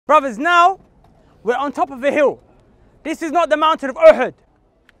Brothers, now we're on top of a hill. This is not the mountain of Uhud.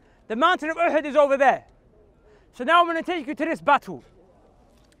 The mountain of Uhud is over there. So now I'm going to take you to this battle.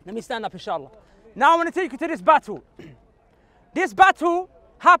 Let me stand up, inshallah. Now I'm going to take you to this battle. This battle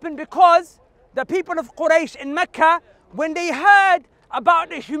happened because the people of Quraysh in Mecca, when they heard about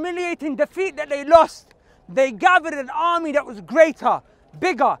the humiliating defeat that they lost, they gathered an army that was greater,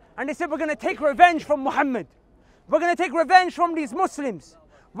 bigger, and they said, we're going to take revenge from Muhammad. We're going to take revenge from these Muslims.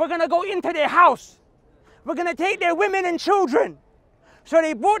 We're going to go into their house. We're going to take their women and children. So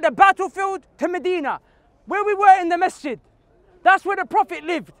they brought the battlefield to Medina, where we were in the masjid. That's where the Prophet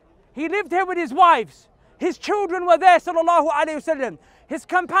lived. He lived here with his wives. His children were there, sallallahu alayhi wasallam. His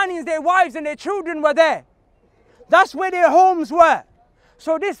companions, their wives and their children were there. That's where their homes were.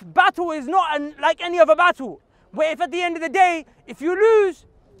 So this battle is not like any other battle, where if at the end of the day, if you lose,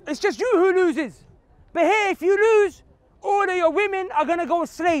 it's just you who loses. But here, if you lose, all of your women are going to go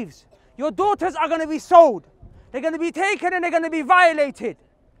as slaves. Your daughters are going to be sold. They're going to be taken and they're going to be violated.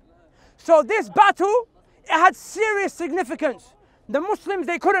 So this battle, it had serious significance. The Muslims,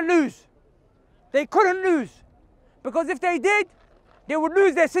 they couldn't lose. They couldn't lose. Because if they did, they would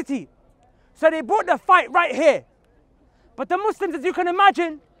lose their city. So they brought the fight right here. But the Muslims, as you can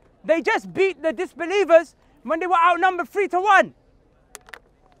imagine, they just beat the disbelievers when they were outnumbered 3-1.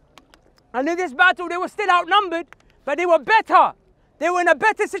 And in this battle, they were still outnumbered, but they were better. They were in a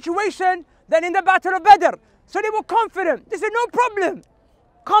better situation than in the Battle of Badr. So they were confident. They said, no problem.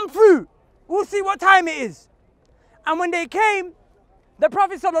 Come through. We'll see what time it is. And when they came, the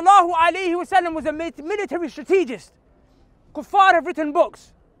Prophet ﷺ was a military strategist. Kuffar have written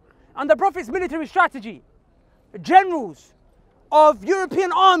books on the Prophet's military strategy. Generals of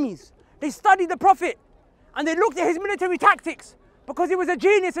European armies, they studied the Prophet and they looked at his military tactics because he was a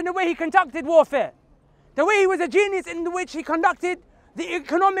genius in the way he conducted warfare. The way he was a genius in which he conducted the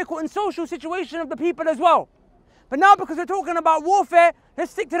economical and social situation of the people as well. But now, because we're talking about warfare,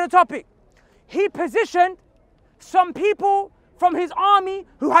 let's stick to the topic. He positioned some people from his army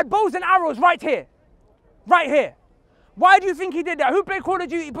who had bows and arrows right here. Right here. Why do you think he did that? Who played Call of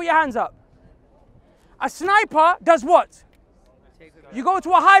Duty? Put your hands up. A sniper does what? You go to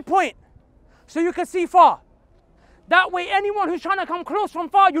a high point so you can see far. That way, anyone who's trying to come close from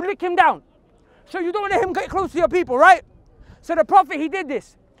far, you lick him down. So you don't let him get close to your people, right? So the Prophet, he did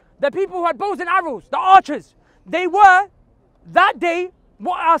this. The people who had bows and arrows, the archers, they were, that day,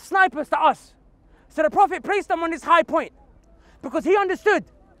 what are snipers to us. So the Prophet placed them on this high point because he understood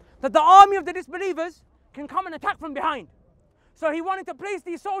that the army of the disbelievers can come and attack from behind. So he wanted to place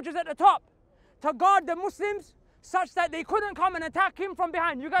these soldiers at the top to guard the Muslims such that they couldn't come and attack him from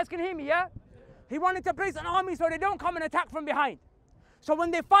behind. You guys can hear me, yeah? He wanted to place an army so they don't come and attack from behind. So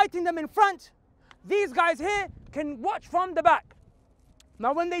when they're fighting them in front, these guys here can watch from the back.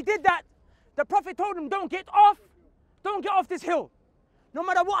 Now when they did that, the Prophet told them, don't get off this hill. No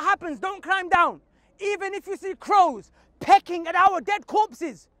matter what happens, don't climb down. Even if you see crows pecking at our dead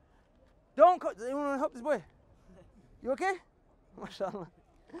corpses, don't, you want to help this boy? You okay? MashaAllah.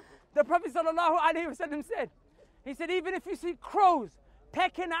 The Prophet ﷺ said, he said, even if you see crows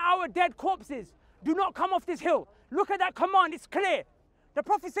pecking at our dead corpses, do not come off this hill. Look at that command, it's clear. The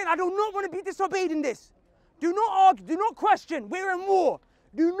Prophet said, I do not want to be disobeyed in this. Do not argue, do not question, we're in war.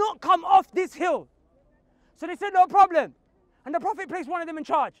 Do not come off this hill. So they said, no problem. And the Prophet placed one of them in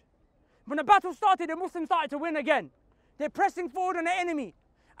charge. When the battle started, the Muslims started to win again. They're pressing forward on the enemy.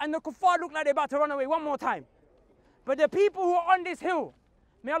 And the kuffar looked like they're about to run away one more time. But the people who are on this hill,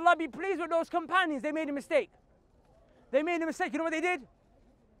 may Allah be pleased with those companions, they made a mistake. They made a mistake. You know what they did?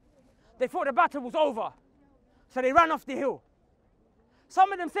 They thought the battle was over. So they ran off the hill.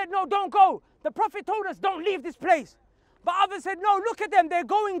 Some of them said, no, don't go. The Prophet told us, don't leave this place. But others said, no, look at them, they're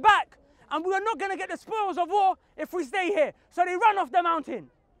going back. And we are not going to get the spoils of war if we stay here. So they ran off the mountain.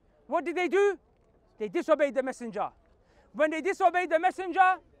 What did they do? They disobeyed the messenger. When they disobeyed the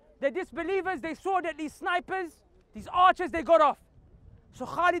messenger, the disbelievers, they saw that these snipers, these archers, they got off. So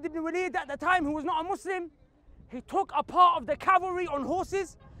Khalid ibn Walid at the time, who was not a Muslim, he took a part of the cavalry on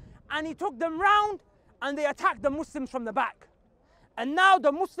horses and he took them round and they attacked the Muslims from the back. And now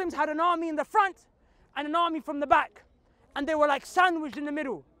the Muslims had an army in the front and an army from the back. And they were like sandwiched in the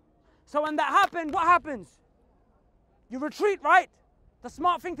middle. So when that happened, what happens? You retreat, right? The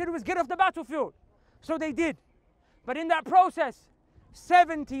smart thing to do is get off the battlefield. So they did. But in that process,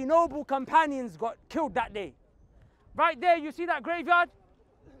 70 noble companions got killed that day. Right there, you see that graveyard?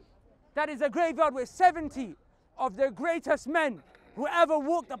 That is a graveyard where 70 of the greatest men who ever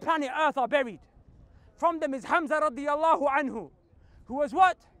walked the planet Earth are buried. From them is Hamza radiyallahu anhu, who was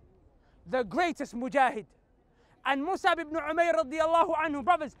what? The greatest mujahid. And Musab ibn Umayr radiallahu anhu,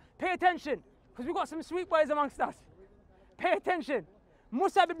 brothers, pay attention, because we've got some sweet boys amongst us. Pay attention.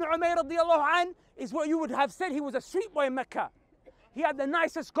 Musab ibn Umayr radiallahu anhu is what you would have said he was a sweet boy in Mecca. He had the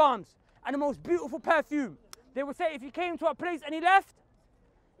nicest garms and the most beautiful perfume. They would say if he came to a place and he left,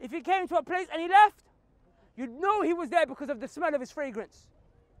 you'd know he was there because of the smell of his fragrance.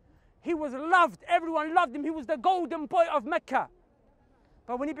 He was loved, everyone loved him, he was the golden boy of Mecca.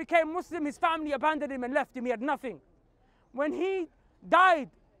 But when he became Muslim, his family abandoned him and left him, he had nothing. When he died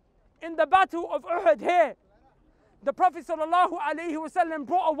in the battle of Uhud here, the Prophet ﷺ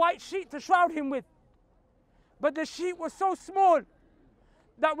brought a white sheet to shroud him with. But the sheet was so small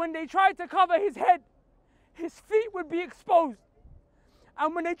that when they tried to cover his head, his feet would be exposed.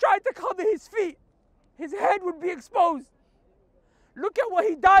 And when they tried to cover his feet, his head would be exposed. Look at what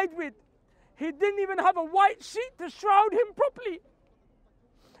he died with. He didn't even have a white sheet to shroud him properly.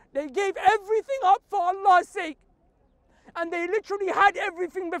 They gave everything up for Allah's sake. And they literally had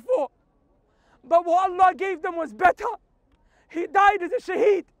everything before. But what Allah gave them was better. He died as a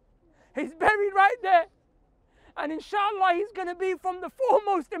shaheed. He's buried right there. And inshallah, he's going to be from the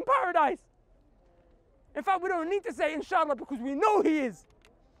foremost in paradise. In fact, we don't need to say inshallah because we know he is.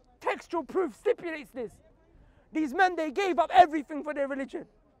 Textual proof stipulates this. These men, they gave up everything for their religion.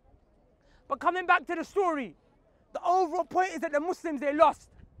 But coming back to the story, the overall point is that the Muslims, they lost.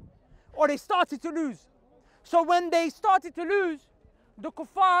 Or they started to lose. So when they started to lose, the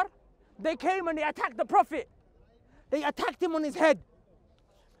kuffar, they came and they attacked the Prophet. They attacked him on his head.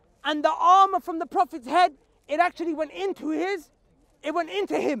 And the armor from the Prophet's head, it actually went into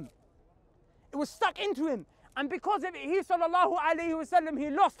him. It was stuck into him. And because of it, he sallallahu alayhi wasallam, he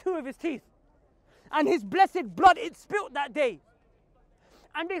lost 2 of his teeth. And his blessed blood, it spilt that day.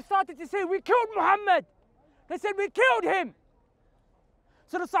 And they started to say, we killed Muhammad. They said, we killed him.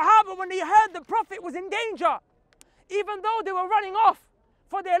 So the Sahaba, when they heard the Prophet was in danger, even though they were running off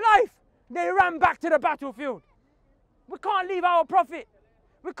for their life, they ran back to the battlefield. We can't leave our Prophet.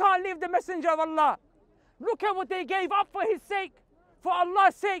 We can't leave the Messenger of Allah. Look at what they gave up for his sake, for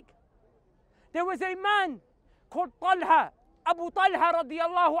Allah's sake. There was a man called Talha, Abu Talha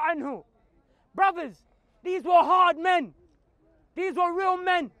radiallahu anhu. Brothers, these were hard men. These were real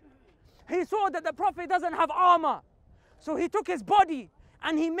men. He saw that the Prophet doesn't have armor. So he took his body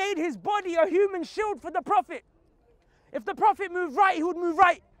and he made his body a human shield for the Prophet. If the Prophet moved right, he would move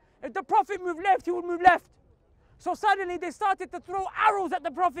right. If the Prophet moved left, he would move left. So suddenly they started to throw arrows at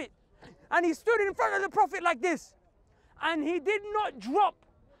the Prophet. And he stood in front of the Prophet like this. And he did not drop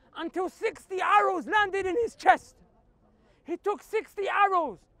until 60 arrows landed in his chest. He took 60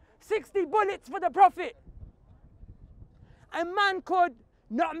 arrows, 60 bullets for the Prophet. A man called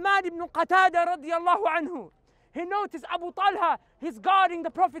Nu'man ibn Qatada radiallahu anhu. He noticed Abu Talha, he's guarding the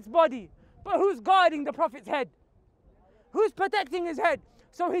Prophet's body. But who's guarding the Prophet's head? Who's protecting his head?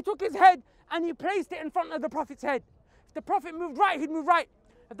 So he took his head and he placed it in front of the Prophet's head. If the Prophet moved right, he'd move right.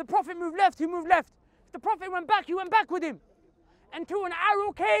 If the Prophet moved left, he moved left. If the Prophet went back, he went back with him. Until an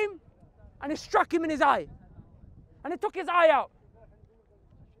arrow came and it struck him in his eye. And it took his eye out.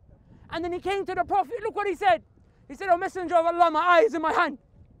 And then he came to the Prophet, look what he said. He said, "O Messenger of Allah, my eye is in my hand.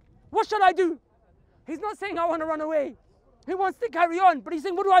 What shall I do?" He's not saying I want to run away. He wants to carry on, but he's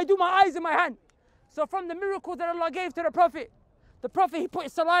saying, what do I do? My eye is in my hand. So from the miracle that Allah gave to the Prophet, he put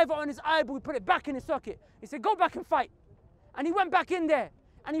his saliva on his eyeball, he put it back in his socket. He said, go back and fight. And he went back in there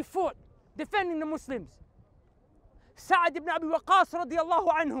and he fought, defending the Muslims. Sa'ad ibn Abi Waqqas radiallahu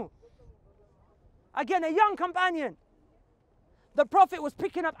anhu. Again, a young companion. The Prophet was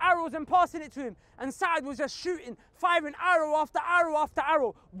picking up arrows and passing it to him. And Sa'ad was just shooting, firing arrow after arrow after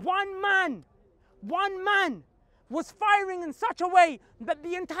arrow. One man was firing in such a way that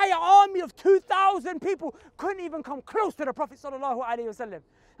the entire army of 2,000 people couldn't even come close to the Prophet sallallahu alaihi wasallam.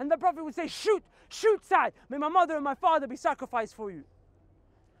 And the Prophet would say, shoot, shoot Sa'ad. May my mother and my father be sacrificed for you.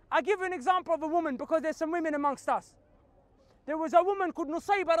 I give you an example of a woman because there's some women amongst us. There was a woman called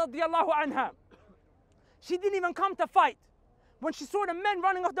Nusayba radiallahu anha. She didn't even come to fight. When she saw the men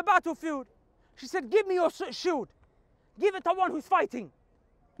running off the battlefield, she said, give me your shield. Give it to one who's fighting.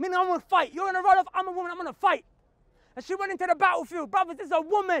 Meaning I'm going to fight. You're going to run off. I'm a woman. I'm going to fight. And she went into the battlefield. Brothers, this is a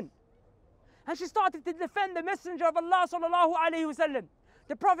woman. And she started to defend the Messenger of Allah sallallahu alayhi wasallam.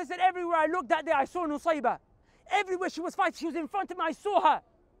 The Prophet said, everywhere I looked that day, I saw Nusayba. Everywhere she was fighting, she was in front of me, I saw her.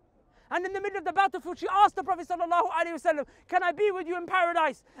 And in the middle of the battlefield, she asked the Prophet sallallahu alayhi wasallam, can I be with you in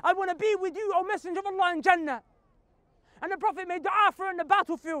paradise? I want to be with you, O Messenger of Allah, in Jannah. And the Prophet made dua for her in the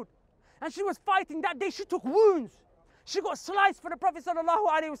battlefield. And she was fighting that day. She took wounds. She got sliced for the Prophet sallallahu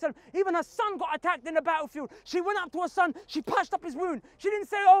alaihi wasallam. Even her son got attacked in the battlefield. She went up to her son. She patched up his wound. She didn't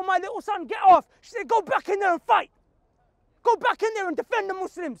say, oh, my little son, get off. She said, go back in there and fight. Go back in there and defend the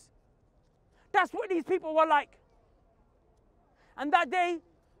Muslims. That's what these people were like. And that day,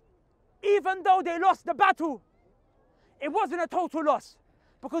 even though they lost the battle, it wasn't a total loss.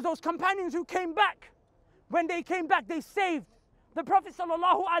 Because those companions who came back, when they came back, they saved the Prophet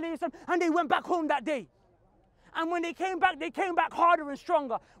sallallahu alaihi wasallam, and they went back home that day. And when they came back harder and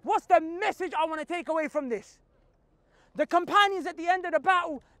stronger. What's the message I want to take away from this? The companions at the end of the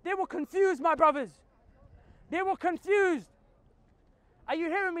battle, they were confused, my brothers. They were confused. Are you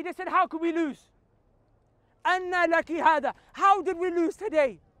hearing me? They said, how could we lose? Anna laki hada. How did we lose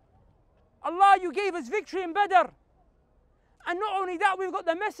today? Allah, you gave us victory in Badr. And not only that, we've got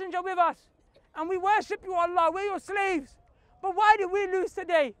the messenger with us. And we worship you, Allah. We're your slaves. But why did we lose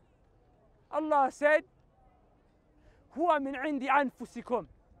today? Allah said, Huwa min indi anfusikum.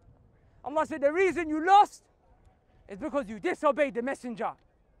 Allah said, the reason you lost is because you disobeyed the messenger.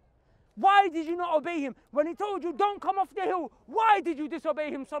 Why did you not obey him? When he told you, don't come off the hill, why did you disobey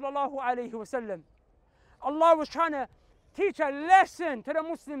him, sallallahu alayhi wasallam? Allah was trying to teach a lesson to the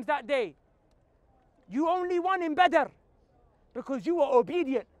Muslims that day. You only won in Badr because you were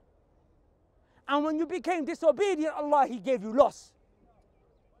obedient. And when you became disobedient, Allah, He gave you loss.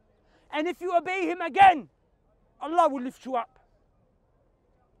 And if you obey Him again, Allah will lift you up.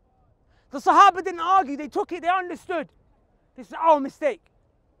 The Sahaba didn't argue, they took it, they understood. This is our mistake.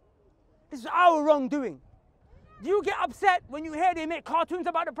 This is our wrongdoing. Do you get upset when you hear they make cartoons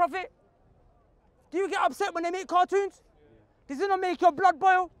about the Prophet? Do you get upset when they make cartoons? Does it not make your blood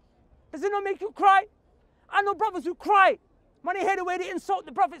boil? Does it not make you cry? I know brothers who cry when they hear the way they insult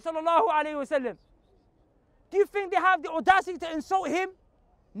the Prophet sallallahu alaihi wasallam. Do you think they have the audacity to insult him?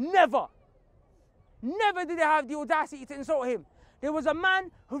 Never. Never did they have the audacity to insult him. There was a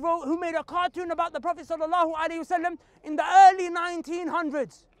man who made a cartoon about the Prophet sallallahu alaihi wasallam in the early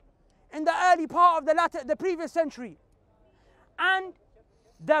 1900s, in the early part of the previous century. And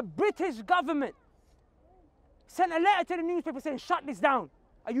the British government sent a letter to the newspaper saying, shut this down.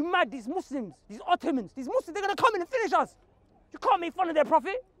 Are you mad? These Muslims, these Ottomans, they're going to come in and finish us. You can't make fun of their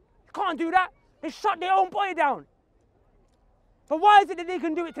Prophet. You can't do that. They shut their own boy down. But why is it that they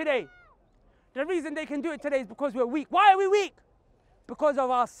can do it today? The reason they can do it today is because we're weak. Why are we weak? Because of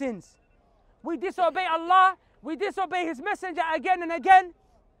our sins. We disobey Allah, we disobey His messenger again and again,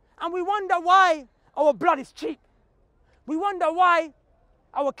 and we wonder why our blood is cheap. We wonder why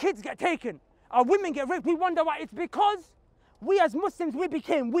our kids get taken, our women get raped. We wonder why. It's because we as Muslims, we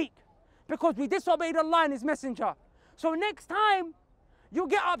became weak because we disobeyed Allah and His messenger. So next time you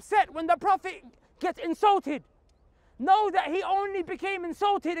get upset when the Prophet gets insulted, know that he only became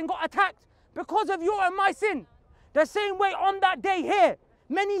insulted and got attacked because of your and my sin. The same way on that day here,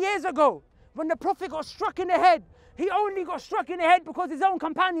 many years ago, when the Prophet got struck in the head, he only got struck in the head because his own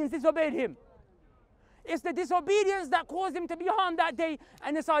companions disobeyed him. It's the disobedience that caused him to be harmed that day,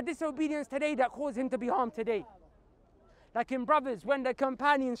 and it's our disobedience today that caused him to be harmed today. Like in brothers, when the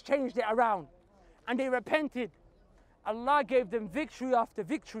companions changed it around and they repented, Allah gave them victory after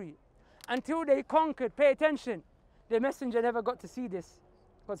victory until they conquered. Pay attention. The messenger never got to see this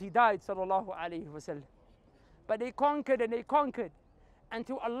because he died, sallallahu alaihi wasallam. But they conquered and they conquered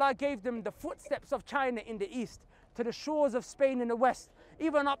until Allah gave them the footsteps of China in the east, to the shores of Spain in the west.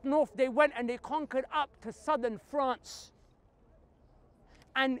 Even up north they went and they conquered up to southern France.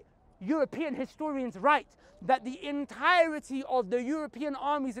 And European historians write that the entirety of the European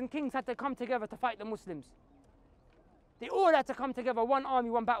armies and kings had to come together to fight the Muslims. They all had to come together, one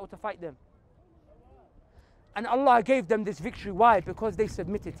army, one battle to fight them. And Allah gave them this victory. Why? Because they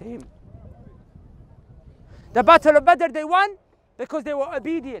submitted to Him. The Battle of Badr they won because they were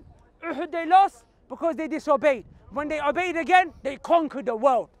obedient. Uhud they lost because they disobeyed. When they obeyed again, they conquered the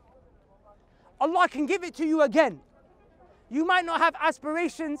world. Allah can give it to you again. You might not have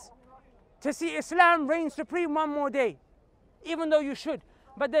aspirations to see Islam reign supreme one more day, even though you should.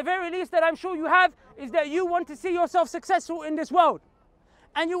 But the very least that I'm sure you have is that you want to see yourself successful in this world.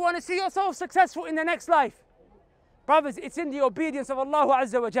 And you want to see yourself successful in the next life. Brothers, it's in the obedience of Allah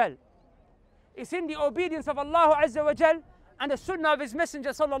Azza wa Jal. It's in the obedience of Allah Azza wa Jal and the sunnah of His Messenger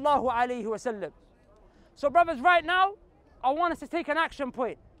sallallahu alayhi wa sallam. So brothers, right now, I want us to take an action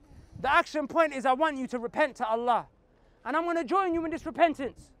point. The action point is I want you to repent to Allah. And I'm going to join you in this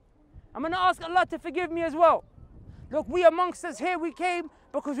repentance. I'm going to ask Allah to forgive me as well. Look, we amongst us here, we came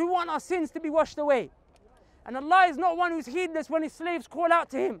because we want our sins to be washed away. And Allah is not one who's heedless when His slaves call out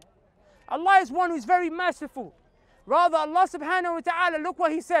to Him. Allah is one who's very merciful. Rather, Allah subhanahu wa ta'ala, look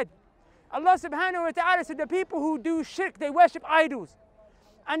what He said. Allah subhanahu wa ta'ala said the people who do shirk, they worship idols.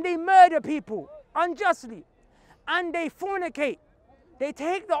 And they murder people unjustly. And they fornicate. They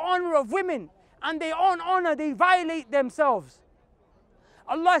take the honor of women. And they on honor, they violate themselves.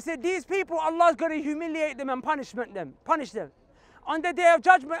 Allah said these people, Allah is going to humiliate them and punish them. On the day of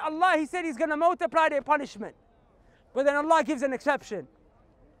judgment, Allah, He said He's going to multiply their punishment. But then Allah gives an exception.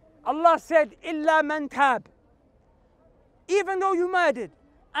 Allah said, "Illa man tab." Even though you murdered,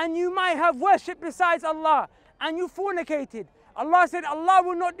 and you might have worshipped besides Allah, and you fornicated, Allah said, Allah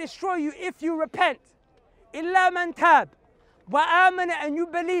will not destroy you if you repent. Illa man tab. Wa amana, and you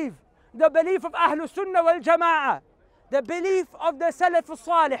believe. The belief of Ahlul Sunnah wal Jama'ah. The belief of the Salaf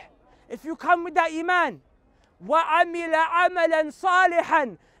al-Salih. If you come with that iman. Wa amila amalan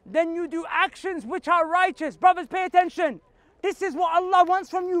salihan. Then you do actions which are righteous. Brothers, pay attention. This is what Allah wants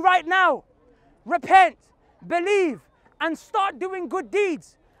from you right now. Repent, believe, and start doing good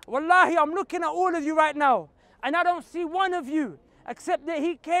deeds. Wallahi, I'm looking at all of you right now, and I don't see one of you except that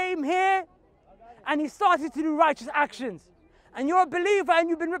he came here and he started to do righteous actions. And you're a believer and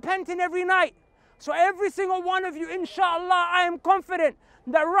you've been repenting every night. So every single one of you, inshallah, I am confident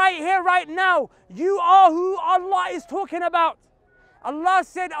that right here, right now, you are who Allah is talking about. Allah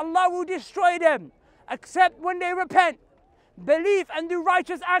said Allah will destroy them except when they repent, believe, and do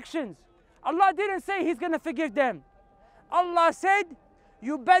righteous actions. Allah didn't say He's going to forgive them. Allah said,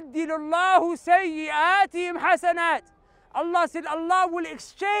 يُبَدِّلُ اللَّهُ سَيِّئَاتِهِمْ حَسَنَاتٍ. Allah said Allah will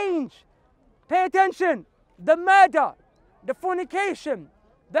exchange, pay attention, the murder, the fornication,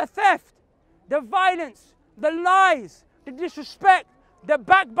 the theft, the violence, the lies, the disrespect, the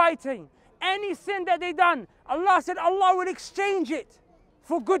backbiting, any sin that they done, Allah said Allah will exchange it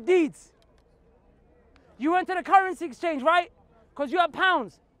for good deeds. You went to the currency exchange, right? Because you have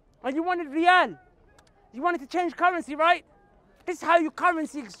pounds and you wanted riyal. You wanted to change currency, right? This is how you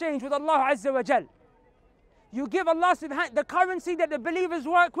currency exchange with Allah Azza wa Jal. You give Allah subhanahu, the currency that the believers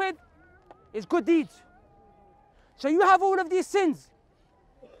work with is good deeds. So you have all of these sins.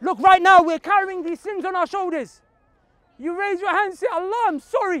 Look, right now we're carrying these sins on our shoulders. You raise your hand and say, Allah, I'm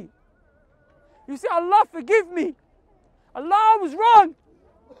sorry. You say, Allah, forgive me. Allah, I was wrong.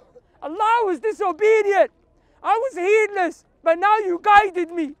 Allah, I was disobedient. I was heedless, but now you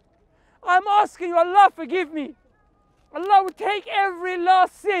guided me. I'm asking you, Allah, forgive me. Allah will take every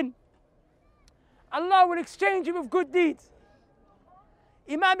last sin. Allah will exchange it with good deeds.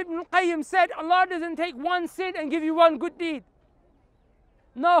 Imam Ibn al-Qayyim said, Allah doesn't take one sin and give you one good deed.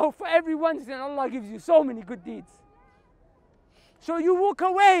 No, for every one sin, Allah gives you so many good deeds. So you walk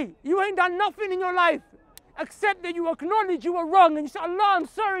away, you ain't done nothing in your life except that you acknowledge you were wrong and you say, Allah, I'm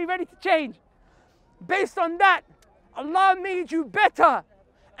sorry, ready to change. Based on that, Allah made you better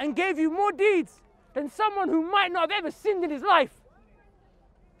and gave you more deeds than someone who might not have ever sinned in his life.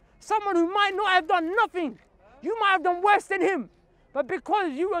 Someone who might not have done nothing. You might have done worse than him. But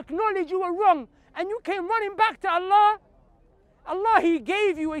because you acknowledged you were wrong and you came running back to Allah, Allah, He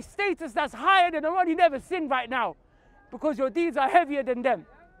gave you a status that's higher than the one who never sinned right now. Because your deeds are heavier than them.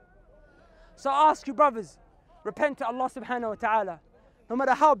 So I ask you, brothers, repent to Allah subhanahu wa ta'ala. No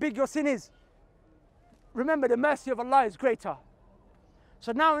matter how big your sin is, remember the mercy of Allah is greater.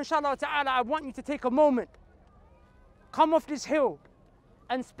 So now, inshallah ta'ala, I want you to take a moment, come off this hill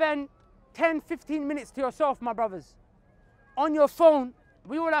and spend 10-15 minutes to yourself, my brothers. On your phone,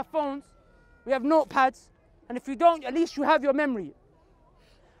 we all have phones, we have notepads, and if you don't, at least you have your memory.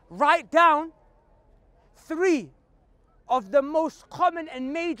 Write down 3 of the most common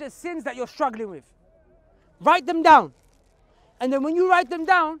and major sins that you're struggling with. Write them down. And then when you write them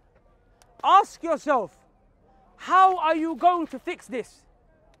down, ask yourself, how are you going to fix this?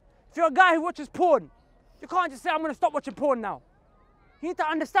 If you're a guy who watches porn, you can't just say, I'm going to stop watching porn now. You need to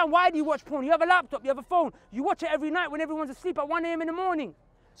understand, why do you watch porn? You have a laptop, you have a phone, you watch it every night when everyone's asleep at 1 a.m. in the morning.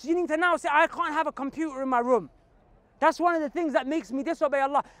 So you need to now say, I can't have a computer in my room. That's one of the things that makes me disobey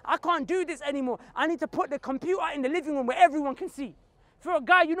Allah. I can't do this anymore. I need to put the computer in the living room where everyone can see. If you're a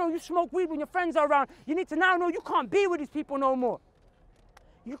guy, you know you smoke weed when your friends are around, you need to now know you can't be with these people no more.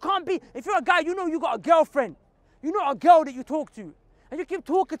 You can't be, if you're a guy, you know you got a girlfriend. You know a girl that you talk to. And you keep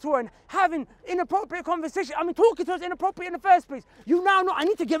talking to her and having inappropriate conversation. I mean, talking to her is inappropriate in the first place. You now know, I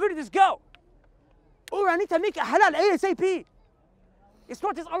need to get rid of this girl. Or I need to make it halal ASAP. It's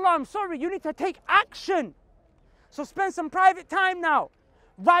not just, Allah, I'm sorry. You need to take action. So spend some private time now.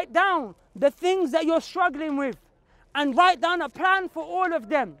 Write down the things that you're struggling with. And write down a plan for all of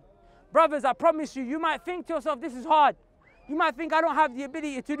them. Brothers, I promise you, you might think to yourself, this is hard. You might think, I don't have the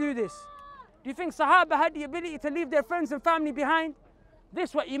ability to do this. Do you think Sahaba had the ability to leave their friends and family behind?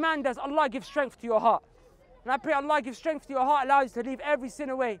 This is what Iman does. Allah gives strength to your heart. And I pray Allah gives strength to your heart, allows you to leave every sin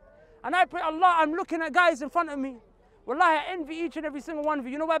away. And I pray Allah, I'm looking at guys in front of me. Wallahi, I envy each and every single one of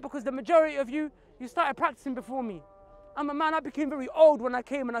you. You know why? Because the majority of you started practicing before me. I'm a man, I became very old when I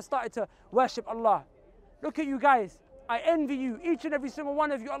came and I started to worship Allah. Look at you guys. I envy you, each and every single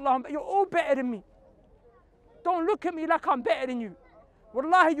one of you. Allah, you're all better than me. Don't look at me like I'm better than you.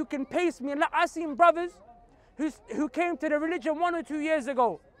 Wallahi, you can pace me. And like, I've seen brothers who came to the religion 1 or 2 years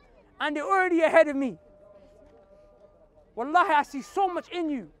ago and they're already ahead of me. Wallahi, I see so much in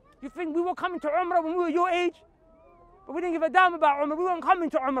you. You think we were coming to Umrah when we were your age? But we didn't give a damn about Umrah. We weren't coming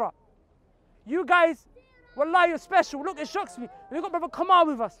to Umrah. You guys, wallahi, you're special. Look, it shocks me. We got brother Kamal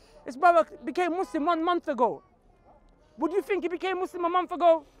with us. This brother became Muslim 1 month ago. Would you think he became Muslim a month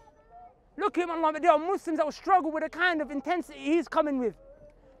ago? Look at him, Allah. There are Muslims that will struggle with the kind of intensity he's coming with.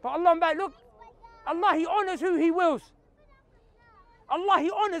 But Allah, look, Allah, He honors who He wills. Allah, He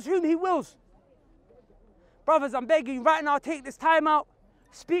honors whom He wills. Brothers, I'm begging you right now, take this time out.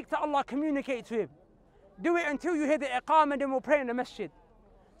 Speak to Allah, communicate to Him. Do it until you hear the iqam and then we'll pray in the masjid.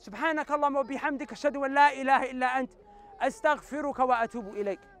 سبحانك اللهم وبحمدك أشهد أن لا إله إلا أنت أستغفرك وأتوب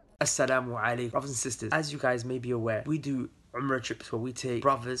إليك. Assalamu alaikum. Brothers and sisters, as you guys may be aware, we do Umrah trips where we take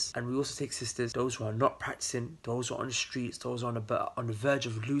brothers and we also take sisters, those who are not practicing, those who are on the streets, those who are on the verge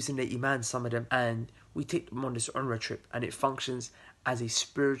of losing their iman, some of them, and we take them on this Umrah trip and it functions as a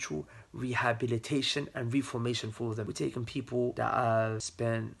spiritual rehabilitation and reformation for them. We're taking people that have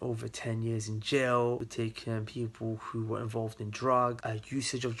spent over 10 years in jail. We're taking people who were involved in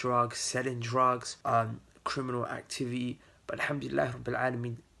usage of drugs, selling drugs, criminal activity. But alhamdulillah Rabbil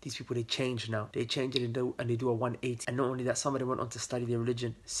Alameen, these people, they change now. They change it and they do a 180. And not only that, some of them went on to study their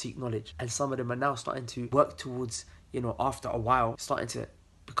religion, seek knowledge. And some of them are now starting to work towards, after a while, starting to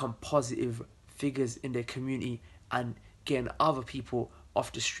become positive figures in their community and getting other people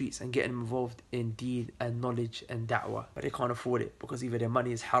off the streets and getting them involved in deed and knowledge and da'wah. But they can't afford it because either their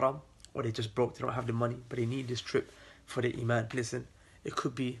money is haram or they just broke, they don't have the money, but they need this trip for their iman. Listen, it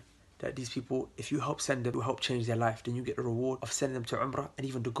could be that these people, if you help send them, you help change their life, then you get the reward of sending them to Umrah and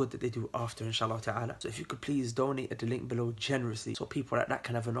even the good that they do after, inshallah ta'ala. So if you could please donate at the link below generously so people like that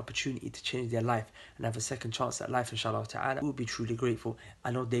can have an opportunity to change their life and have a second chance at life, inshallah ta'ala, we would be truly grateful.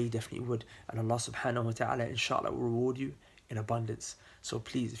 I know they definitely would. And Allah subhanahu wa ta'ala, inshallah, will reward you in abundance. So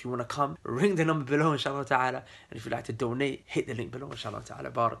please, if you want to come, ring the number below, inshallah ta'ala. And if you'd like to donate, hit the link below, inshallah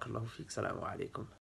ta'ala. Barakallahu feek. Assalamu alaikum.